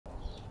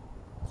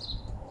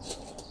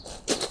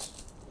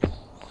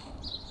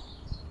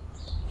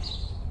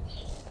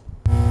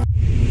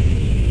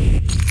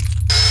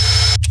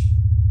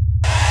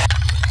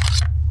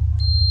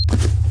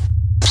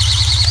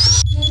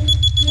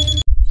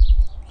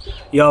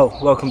Yo,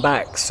 welcome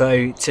back.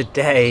 So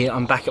today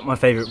I'm back at my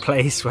favourite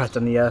place where I've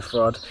done the earth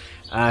rod.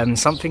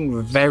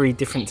 Something very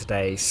different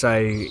today. So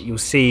you'll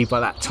see by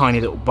that tiny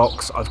little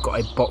box, I've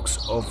got a box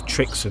of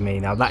tricks with me.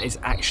 Now that is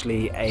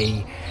actually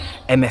a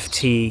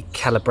MFT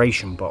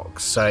calibration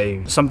box.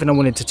 So something I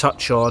wanted to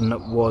touch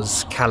on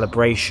was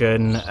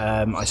calibration.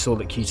 I saw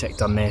that Kewtech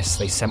done this.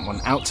 They sent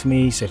one out to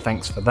me, so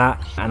thanks for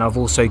that. And I've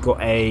also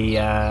got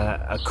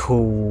a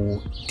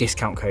cool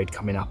discount code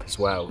coming up as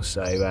well.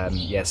 So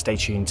yeah, stay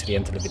tuned to the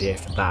end of the video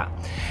for that.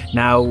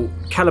 Now,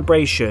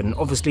 calibration,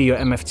 obviously your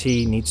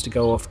MFT needs to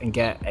go off and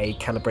get a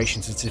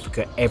calibration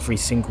certificate every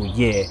single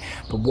year.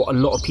 But what a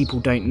lot of people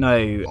don't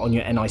know on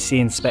your NIC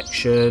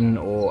inspection,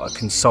 or a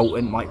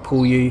consultant might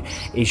pull you,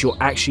 is you're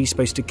actually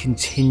supposed to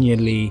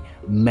continually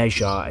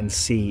measure and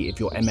see if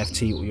your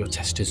MFT or your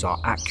testers are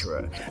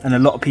accurate. And a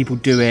lot of people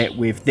do it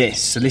with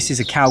this. So this is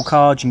a cal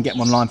card, you can get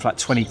them online for like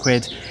 20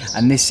 quid,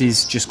 and this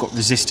is just got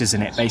resistors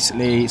in it.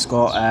 Basically it's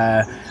got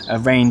a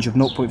range of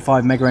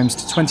 0.5 mega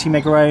ohms to 20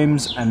 mega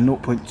ohms and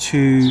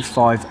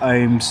 0.25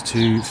 ohms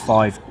to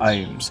 5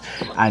 ohms,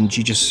 and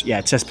you just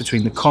test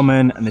between the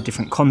common and the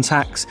different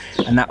contacts,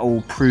 and that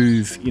will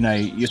prove, you know,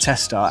 your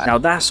tester. Now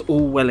that's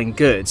all well and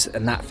good,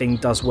 and that thing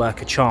does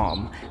work a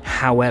charm.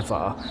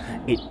 However,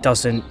 it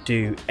doesn't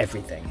do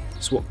everything.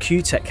 So what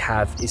Kewtech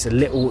have is a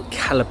little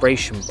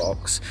calibration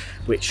box,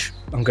 which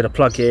I'm going to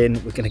plug in.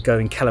 We're going to go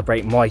and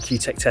calibrate my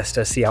Kewtech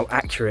tester, see how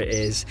accurate it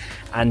is,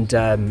 and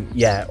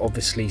yeah,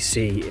 obviously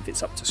see if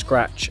it's up to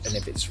scratch and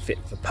if it's fit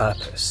for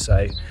purpose.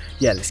 So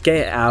yeah, let's get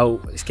it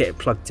out, let's get it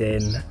plugged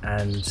in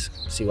and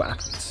see what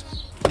happens.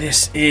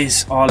 This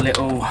is our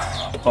little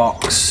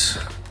box.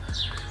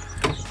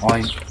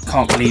 I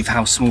can't believe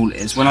how small it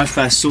is. When I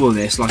first saw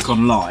this, like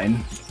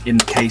online, in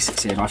the case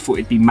it's in, I thought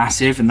it'd be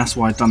massive, and that's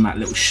why I've done that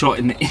little shot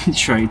in the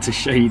intro to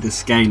show you the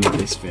scale of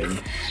this thing,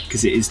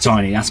 because it is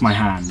tiny. That's my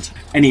hand.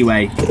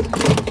 Anyway,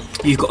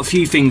 you've got a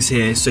few things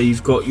here. So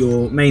you've got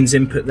your mains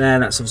input there,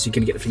 that's obviously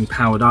going to get the thing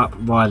powered up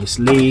via this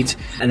lead,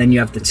 and then you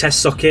have the test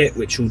socket,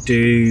 which will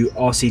do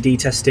RCD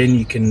testing.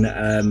 You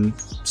can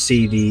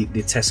see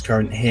the test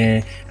current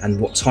here and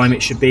what time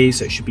it should be.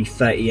 So it should be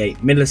 38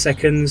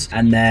 milliseconds,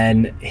 and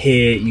then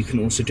here you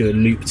can also do a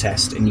loop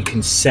test, and you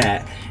can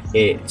set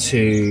it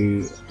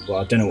to, well,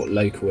 I don't know what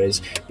local is,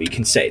 but you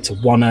can set it to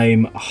 1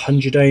 ohm,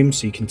 100 ohms,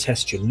 so you can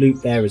test your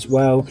loop there as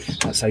well.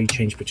 That's how you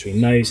change between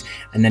those.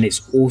 And then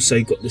it's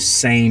also got the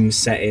same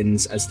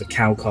settings as the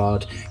cal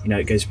card. You know,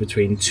 it goes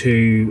between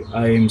 2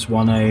 ohms,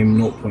 1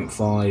 ohm,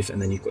 0.5,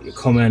 and then you've got your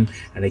common,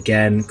 and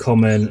again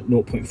common,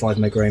 0.5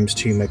 mega ohms,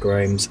 2 mega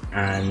ohms,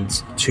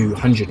 and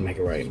 200 mega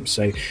ohms.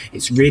 So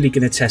it's really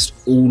going to test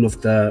all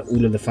of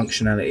the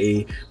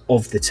functionality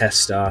of the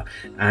tester,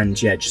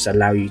 and yeah, just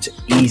allow you to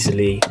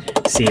easily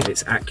see if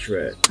it's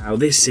accurate. Now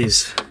this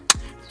is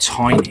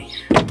tiny,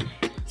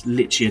 it's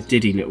literally a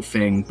diddy little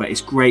thing, but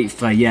it's great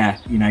for, yeah,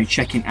 you know,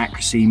 checking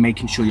accuracy,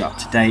 making sure you're up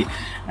to date.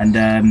 And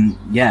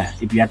yeah,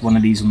 if you had one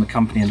of these on the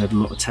company and had a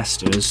lot of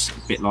testers,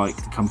 a bit like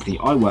the company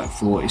I work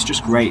for, it's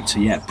just great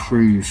to, yeah,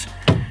 prove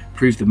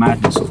the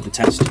madness of the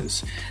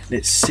testers.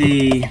 Let's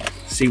see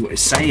what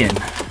it's saying.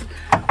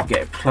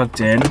 Get it plugged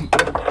in.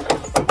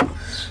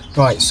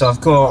 Right, so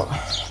I've got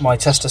my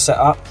tester set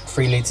up,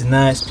 3 leads in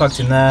there, it's plugged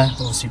in there,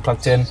 obviously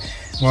plugged in.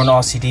 We're on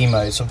RCD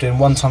mode, so I'm doing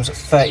 1 times at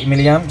 30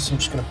 milliamps. I'm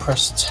just going to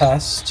press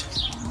test.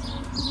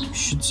 You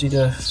should see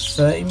the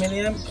 30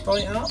 milliamp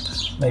light up,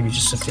 maybe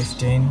just a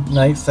 15,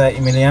 no, 30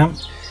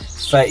 milliamp,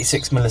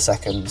 36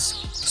 milliseconds.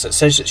 So it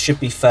says it should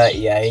be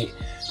 38,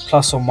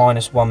 plus or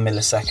minus 1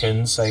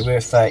 millisecond, so we're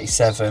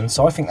 37,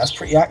 so I think that's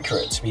pretty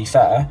accurate, to be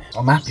fair.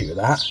 I'm happy with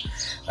that.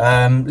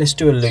 Let's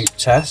do a loop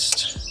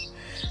test.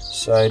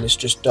 So let's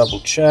just double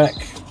check,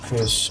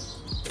 because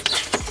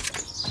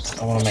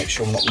I want to make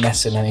sure I'm not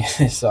messing any of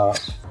this up.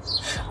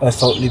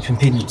 Fault loop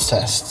impedance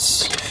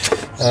tests.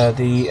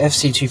 The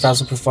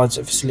FC2000 provides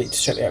a facility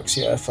to check the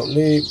accuracy of fault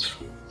loop.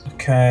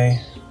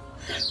 Okay.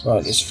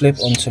 Right, let's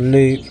flip onto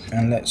loop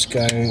and let's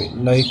go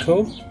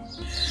local.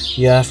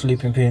 Yeah, for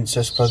loop impedance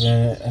test, plug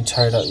in and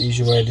carried out the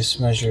usual way. This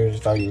measure is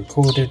value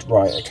recorded.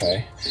 Right,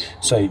 okay.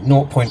 So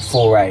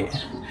 0.48.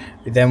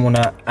 We then want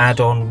to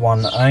add on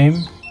 1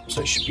 ohm.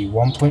 So it should be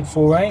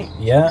 1.48,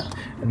 yeah.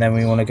 And then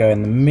we want to go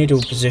in the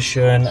middle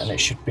position, and it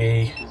should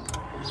be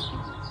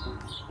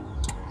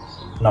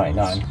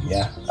 99,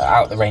 yeah.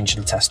 Out the range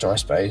of the tester, I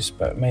suppose,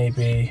 but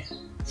maybe...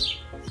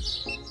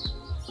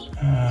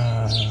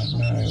 no,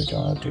 we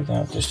don't want to do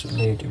that. Just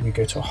lead. We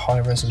go to a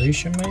high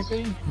resolution,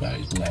 maybe? No,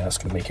 that's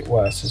going to make it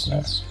worse,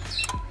 isn't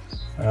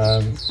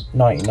it?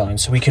 99,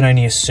 so we can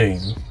only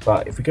assume.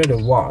 But if we go to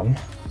 1,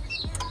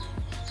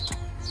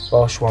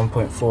 Bosch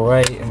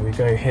 1.48, and we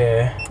go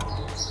here,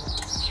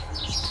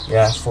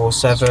 yeah,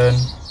 47,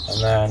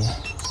 and then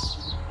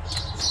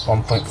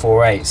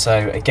 1.48.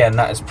 So again,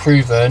 that has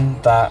proven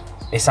that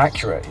it's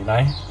accurate. You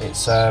know,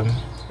 it's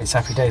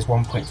happy days.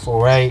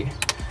 1.48.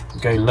 We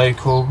go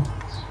local.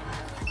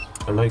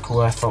 The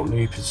local air fault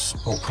loop is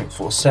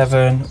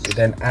 0.47. We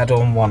then add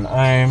on 1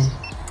 ohm,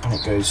 and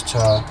it goes to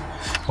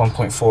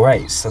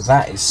 1.48. So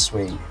that is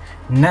sweet.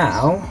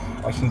 Now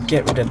I can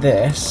get rid of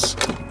this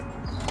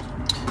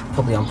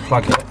probably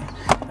unplug it,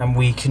 and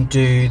we can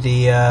do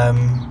the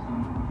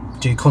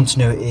do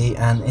continuity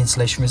and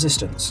insulation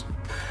resistance.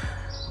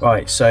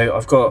 Right, so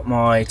I've got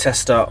my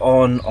tester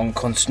on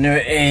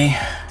continuity.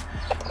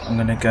 I'm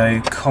going to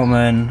go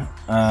common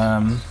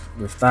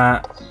with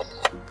that,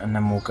 and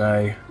then we'll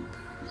go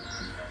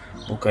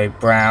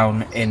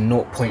brown in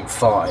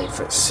 0.5.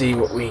 Let's see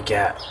what we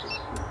get.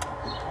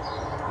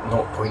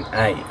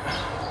 0.8.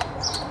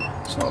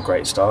 It's not a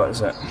great start,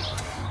 is it?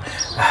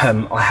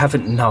 I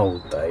haven't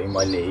nulled though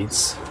my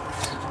leads.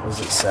 What does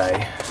it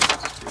say?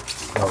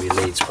 Null your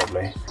leads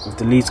probably. With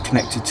the leads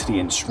connected to the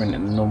instrument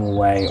in the normal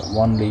way,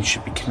 one lead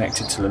should be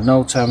connected to the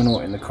null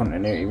terminal in the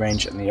continuity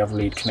range, and the other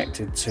lead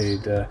connected to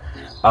the...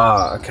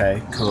 Ah,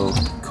 okay, cool.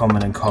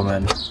 Common and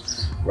common.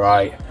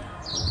 Right,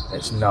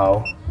 it's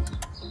null.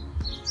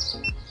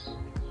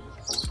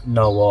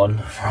 Null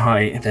on.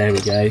 Right, there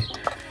we go.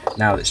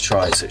 Now let's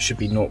try it. So it should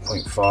be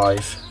 0.5,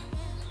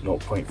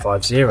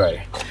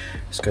 0.50.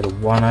 Let's go to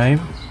 1 ohm.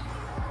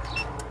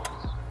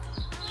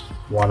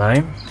 1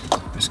 ohm.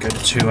 Let's go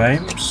to 2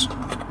 ohms.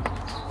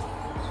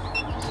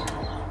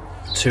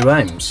 2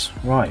 ohms.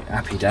 Right,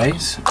 happy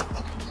days.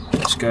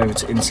 Let's go over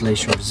to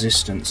insulation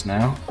resistance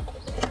now.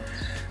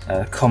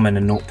 Common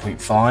and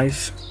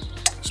 0.5.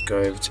 Let's go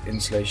over to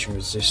insulation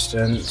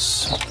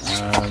resistance.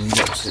 What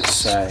does it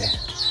say?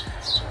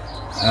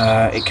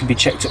 It can be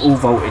checked at all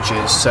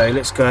voltages. So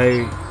let's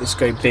go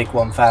big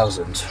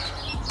 1000.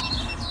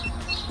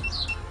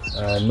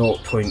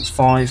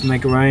 0.5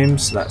 mega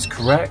ohms. That's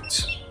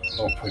correct.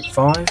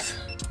 0.5.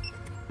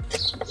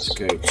 Let's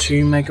go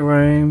 2 mega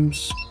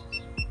ohms.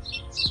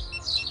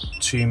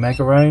 2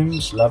 mega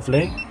ohms,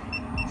 lovely.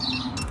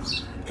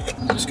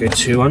 Let's go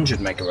 200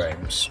 mega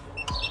ohms.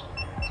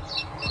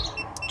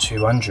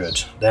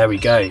 200. There we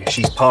go.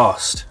 She's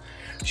passed.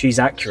 She's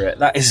accurate.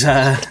 That is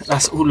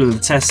that's all of the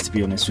tests, to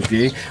be honest with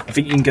you. I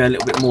think you can go a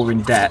little bit more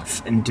in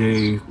depth and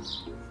do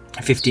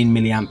 15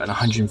 milliamp and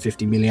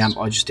 150 milliamp.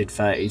 I just did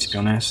 30, to be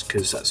honest,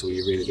 because that's all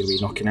you're really going to be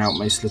knocking out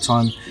most of the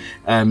time.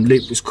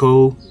 Loop was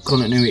cool,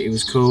 continuity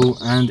was cool,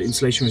 and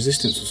insulation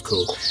resistance was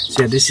cool.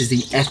 So yeah, this is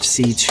the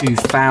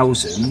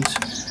FC2000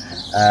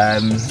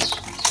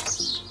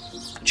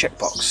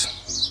 checkbox.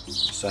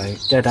 So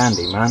dead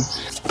handy, man.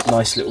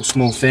 Nice little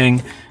small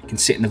thing. You can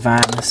sit in the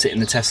van, sit in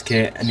the test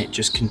kit, and it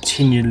just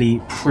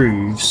continually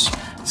proves.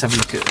 Let's have a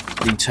look at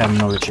the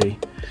terminology.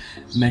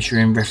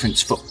 Measuring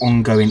reference for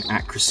ongoing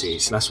accuracy.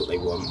 So that's what they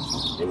want.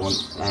 They want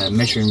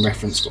measuring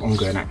reference for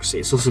ongoing accuracy.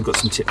 It's also got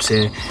some tips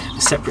here. A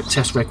separate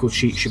test record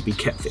sheet should be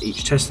kept for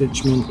each test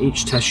instrument.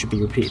 Each test should be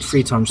repeated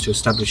 3 times to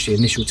establish the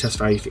initial test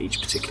value for each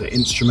particular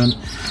instrument.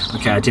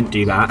 Okay, I didn't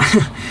do that.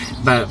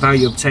 But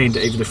value obtained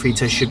over the 3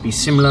 tests should be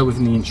similar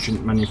within the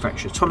instrument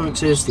manufacturer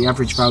tolerances. The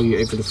average value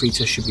over the 3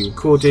 tests should be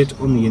recorded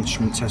on the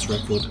instrument test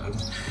record.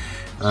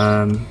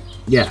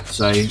 Yeah,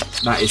 so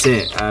that is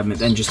it. It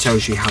then just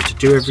tells you how to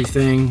do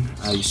everything.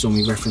 You saw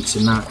me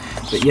referencing that,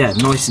 but yeah,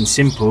 nice and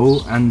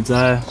simple, and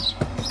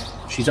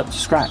she's up to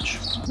scratch.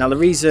 Now, the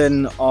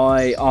reason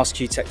I asked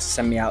Kewtech to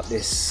send me out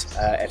this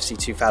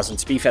FC2000,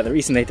 to be fair, the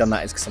reason they've done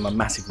that is because I'm a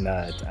massive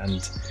nerd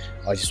and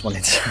I just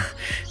wanted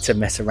to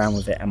mess around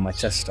with it and my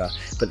tester.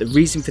 But the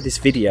reason for this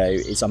video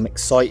is I'm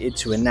excited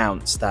to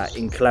announce that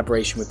in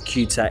collaboration with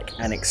Kewtech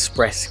and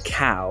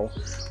EXPRESSCAL,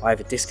 I have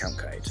a discount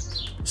code.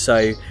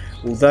 So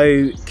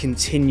although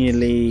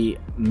continually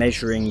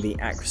measuring the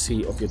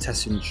accuracy of your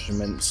test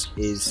instruments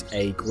is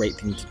a great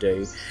thing to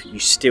do, you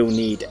still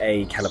need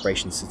a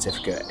calibration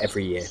certificate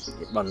every year.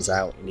 It runs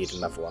out, you need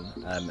another one,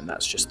 and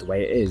that's just the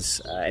way it is.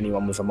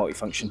 Anyone with a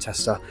multifunction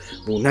tester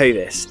will know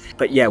this.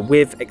 But yeah,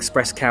 with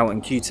EXPRESSCAL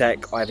and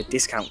Kewtech, I have a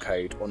discount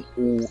code on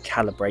all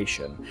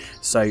calibration.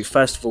 So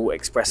first of all,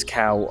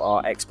 EXPRESSCAL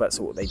are experts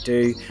at what they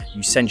do.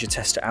 You send your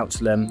tester out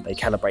to them, they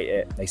calibrate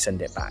it, they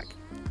send it back.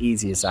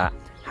 Easy as that.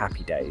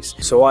 Happy days.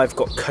 So I've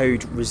got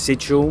code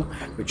Residual,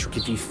 which will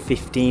give you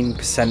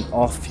 15%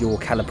 off your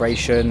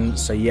calibration.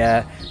 So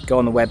yeah, go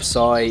on the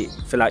website,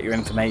 fill out your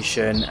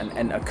information and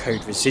enter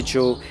code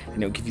Residual,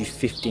 and it'll give you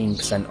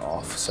 15%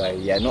 off. So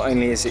yeah, not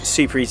only is it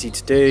super easy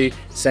to do,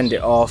 send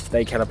it off,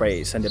 they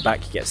calibrate it, send it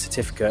back, you get a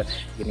certificate,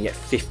 you're gonna get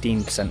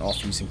 15%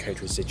 off using code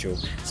Residual.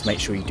 So make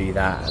sure you do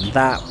that. And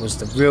that was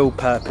the real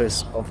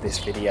purpose of this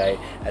video,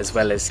 as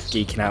well as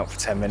geeking out for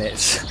 10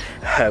 minutes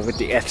with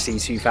the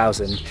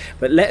FC2000.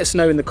 But let us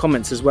know in the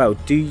comments as well,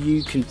 do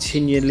you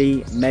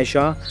continually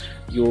measure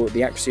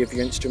the accuracy of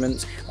your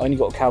instruments? I only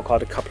got a cal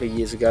card a couple of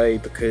years ago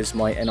because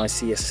my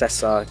NIC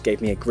assessor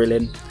gave me a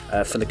grilling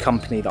for the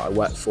company that I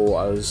work for.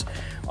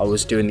 I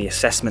was doing the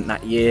assessment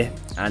that year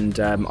and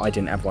I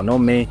didn't have one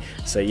on me,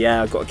 so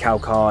yeah, I got a cal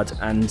card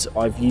and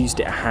I've used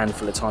it a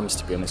handful of times,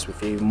 to be honest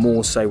with you,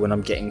 more so when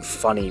I'm getting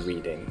funny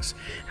readings.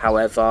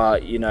 However,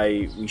 you know,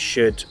 we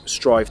should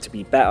strive to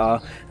be better,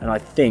 and I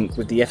think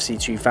with the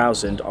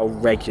FC2000 I'll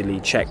regularly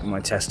check my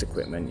test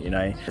equipment, you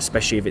know,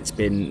 especially if it's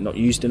been not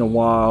used in a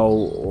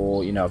while,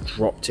 or you know, I've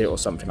dropped it or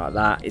something like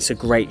that. It's a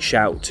great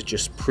shout to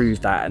just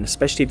prove that, and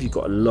especially if you've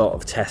got a lot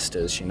of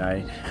testers, you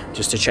know,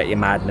 just to check your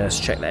madness,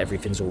 check that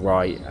everything's all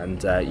right. great.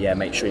 And yeah,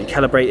 make sure you're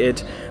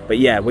calibrated. But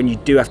yeah, when you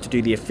do have to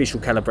do the official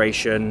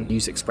calibration,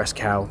 use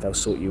EXPRESSCAL, they'll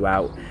sort you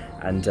out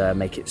and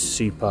make it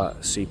super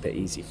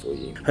easy for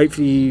you.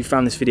 Hopefully you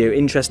found this video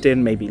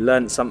interesting, maybe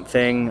learned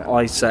something.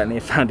 I certainly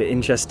have found it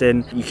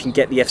interesting. You can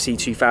get the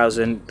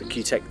FC2000, the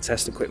Kewtech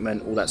test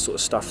equipment, all that sort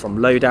of stuff from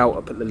Loadout.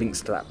 I'll put the links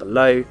to that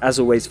below. As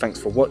always, thanks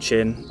for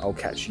watching. I'll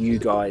catch you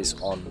guys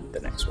on the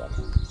next one.